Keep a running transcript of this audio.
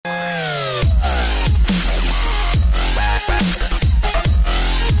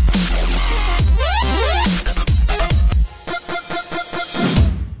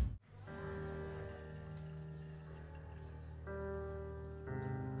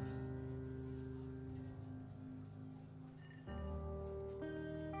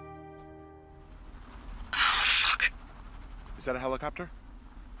Is that a helicopter?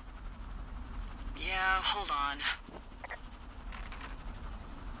 Yeah, hold on.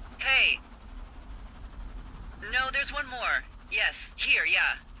 Hey. No, there's one more. Yes, here,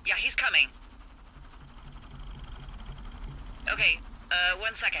 yeah. Yeah, he's coming. Okay,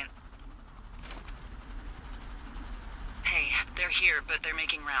 1 second. Hey, they're here, but they're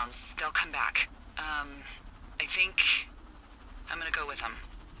making rounds. They'll come back. I think I'm gonna go with them.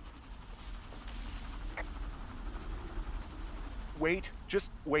 Wait,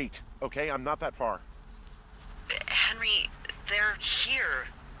 just wait, okay? I'm not that far. Henry, they're here.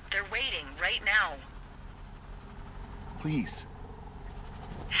 They're waiting right now. Please.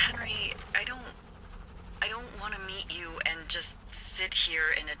 Henry, I don't want to meet you and just sit here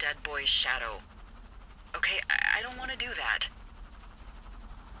in a dead boy's shadow. Okay, I don't want to do that.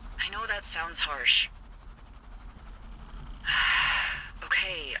 I know that sounds harsh.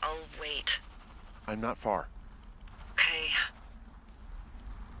 Okay, I'll wait. I'm not far. Okay.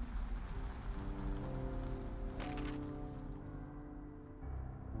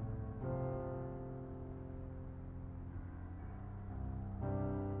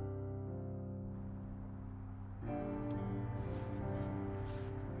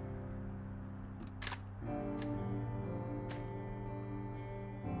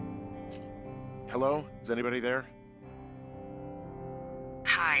 Hello? Is anybody there?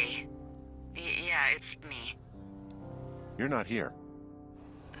 Hi. Yeah, it's me. You're not here.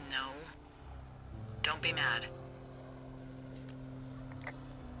 No. Don't be mad.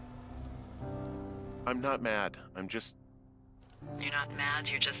 I'm not mad. I'm just... You're not mad,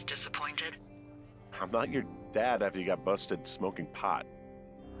 you're just disappointed? I'm not your dad after you got busted smoking pot.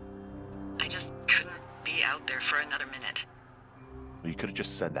 I just couldn't be out there for another minute. Well, you could have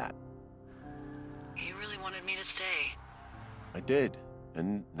just said that. You really wanted me to stay. I did.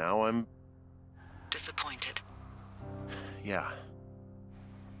 And now I'm... Disappointed. Yeah.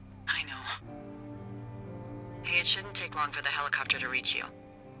 I know. Hey, it shouldn't take long for the helicopter to reach you.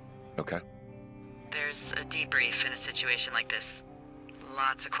 Okay. There's a debrief in a situation like this.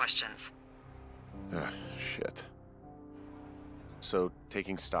 Lots of questions. Shit. So,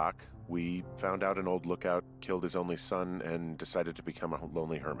 taking stock, we found out an old lookout killed his only son and decided to become a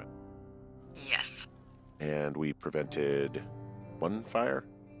lonely hermit. Yes. And we prevented one fire?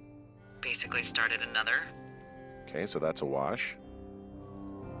 Basically started another. Okay, so that's a wash.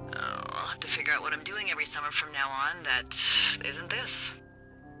 Oh, I'll have to figure out what I'm doing every summer from now on that isn't this.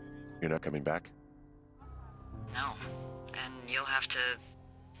 You're not coming back? No. And you'll have to...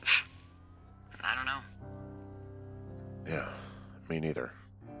 I don't know. Yeah, me neither.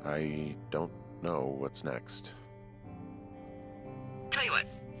 I don't know what's next. Tell you what,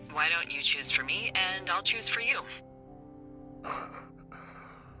 why don't you choose for me and I'll choose for you?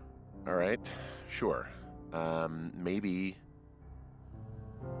 All right, sure. Maybe...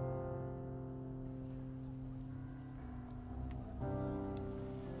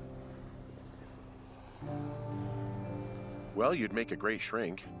 Well, you'd make a great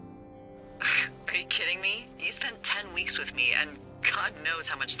shrink. Are you kidding me? You spent 10 weeks with me, and God knows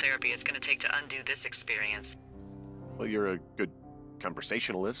how much therapy it's going to take to undo this experience. Well, you're a good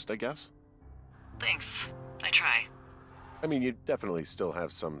conversationalist, I guess. Thanks. I try. I mean, you definitely still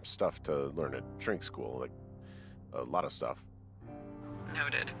have some stuff to learn at shrink school, like a lot of stuff.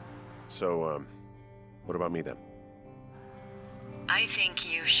 Noted. So, what about me then? I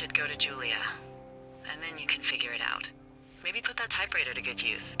think you should go to Julia, and then you can figure it out. Maybe put that typewriter to good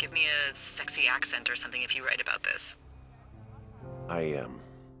use. Give me a sexy accent or something if you write about this.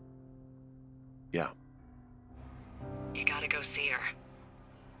 Yeah. You gotta go see her.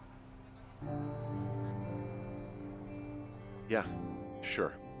 Yeah,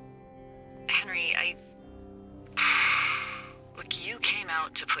 sure. Henry, Look, you came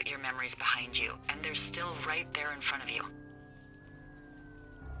out to put your memories behind you, and they're still right there in front of you.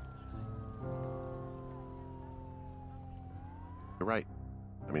 You're right.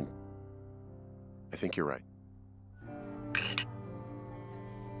 I mean, I think you're right. Good.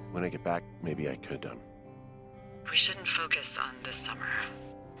 When I get back, maybe I could, We shouldn't focus on this summer.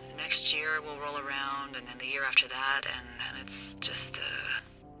 Next year we'll roll around, and then the year after that, and then it's just,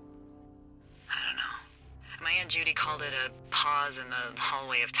 I don't know. My Aunt Judy called it a pause in the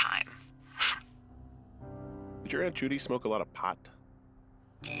hallway of time. Did your Aunt Judy smoke a lot of pot?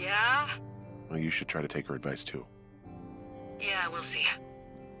 Yeah? Well, you should try to take her advice, too. Yeah, we'll see.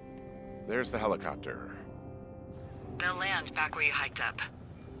 There's the helicopter. They'll land back where you hiked up.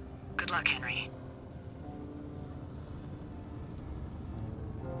 Good luck, Henry.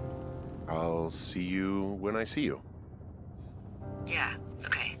 I'll see you when I see you. Yeah,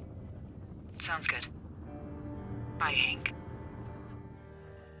 okay. Sounds good. Bye, Hank.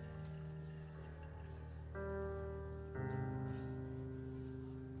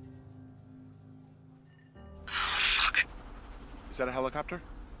 that a helicopter?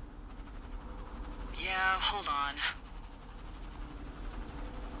 Yeah, hold on.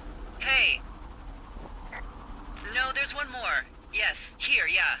 Hey! No, there's one more. Yes, here,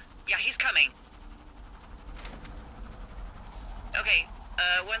 yeah. Yeah, he's coming. Okay,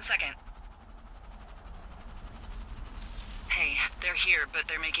 1 second. Hey, they're here, but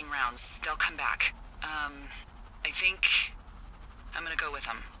they're making rounds. They'll come back. I think I'm gonna go with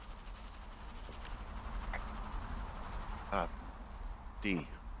them. D,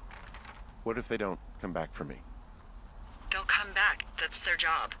 what if they don't come back for me? They'll come back. That's their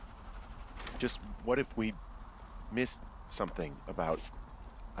job. Just what if we missed something about,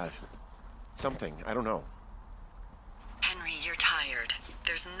 something, I don't know. Henry, you're tired.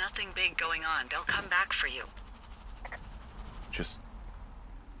 There's nothing big going on. They'll come back for you. Just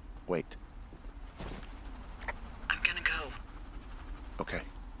wait. I'm gonna go. Okay.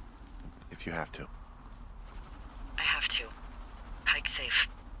 If you have to. I have to. Hike safe.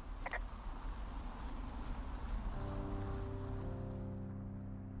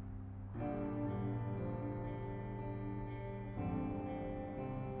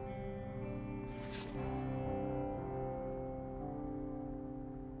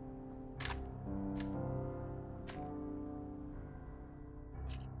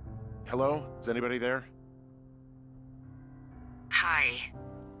 Hello? Is anybody there? Hi.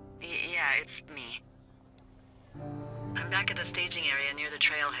 Yeah, it's me. I'm back at the staging area near the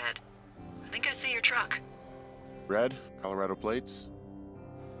trailhead. I think I see your truck. Red? Colorado plates?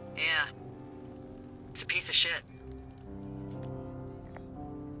 Yeah. It's a piece of shit.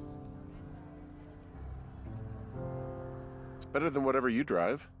 It's better than whatever you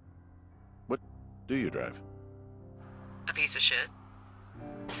drive. What do you drive? A piece of shit.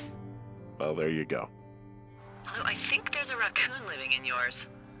 Well, there you go. Although I think there's a raccoon living in yours.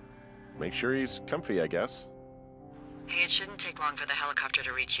 Make sure he's comfy, I guess. Hey, it shouldn't take long for the helicopter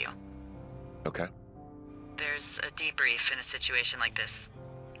to reach you. Okay. There's a debrief in a situation like this.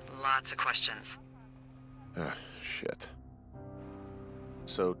 Lots of questions. Shit.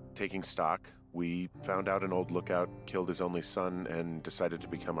 So, taking stock, we found out an old lookout killed his only son and decided to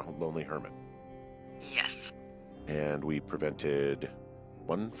become a lonely hermit. Yes. And we prevented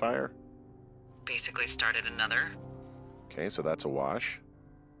one fire? Basically started another. Okay, so that's a wash.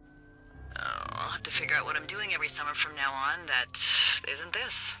 Oh, I'll have to figure out what I'm doing every summer from now on that isn't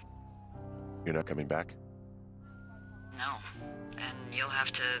this. You're not coming back? No. And you'll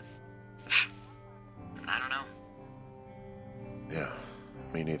have to... I don't know. Yeah,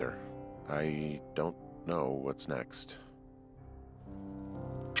 me neither. I don't know what's next.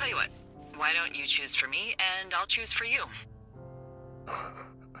 Tell you what, why don't you choose for me and I'll choose for you?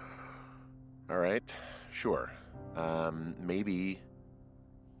 All right, sure. Maybe...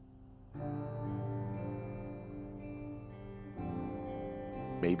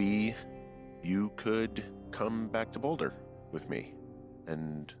 Maybe you could come back to Boulder with me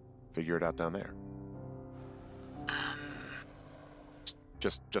and figure it out down there.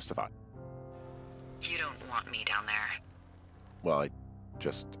 Just a thought. You don't want me down there. Well, I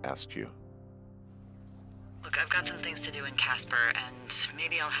just asked you. Look, I've got some things to do in Casper, and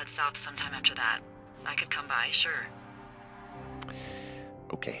maybe I'll head south sometime after that. I could come by, sure.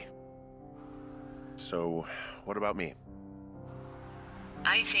 Okay. So, what about me?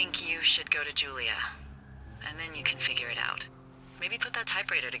 I think you should go to Julia, and then you can figure it out. Maybe put that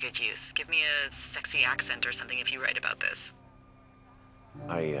typewriter to good use. Give me a sexy accent or something if you write about this.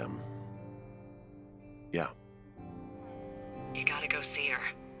 Yeah. You gotta go see her.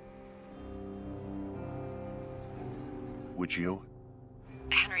 Would you?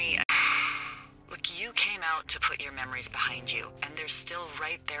 Henry, look, you came out to put your memories behind you, and they're still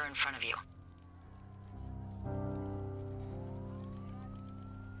right there in front of you.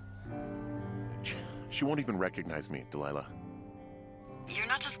 She won't even recognize me, Delilah. You're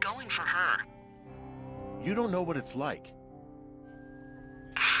not just going for her. You don't know what it's like.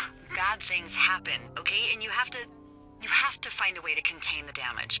 Bad things happen, okay? And you have to find a way to contain the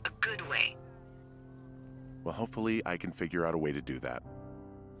damage. A good way. Well, hopefully I can figure out a way to do that.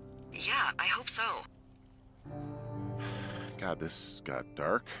 Yeah, I hope so. God, this got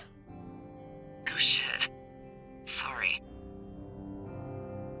dark. Oh shit. Sorry.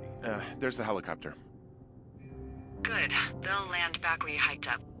 There's the helicopter. Good. They'll land back where you hiked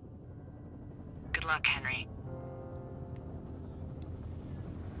up. Good luck, Henry.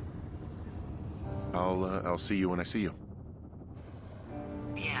 I'll see you when I see you.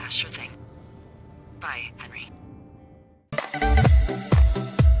 Yeah, sure thing. Bye, Henry.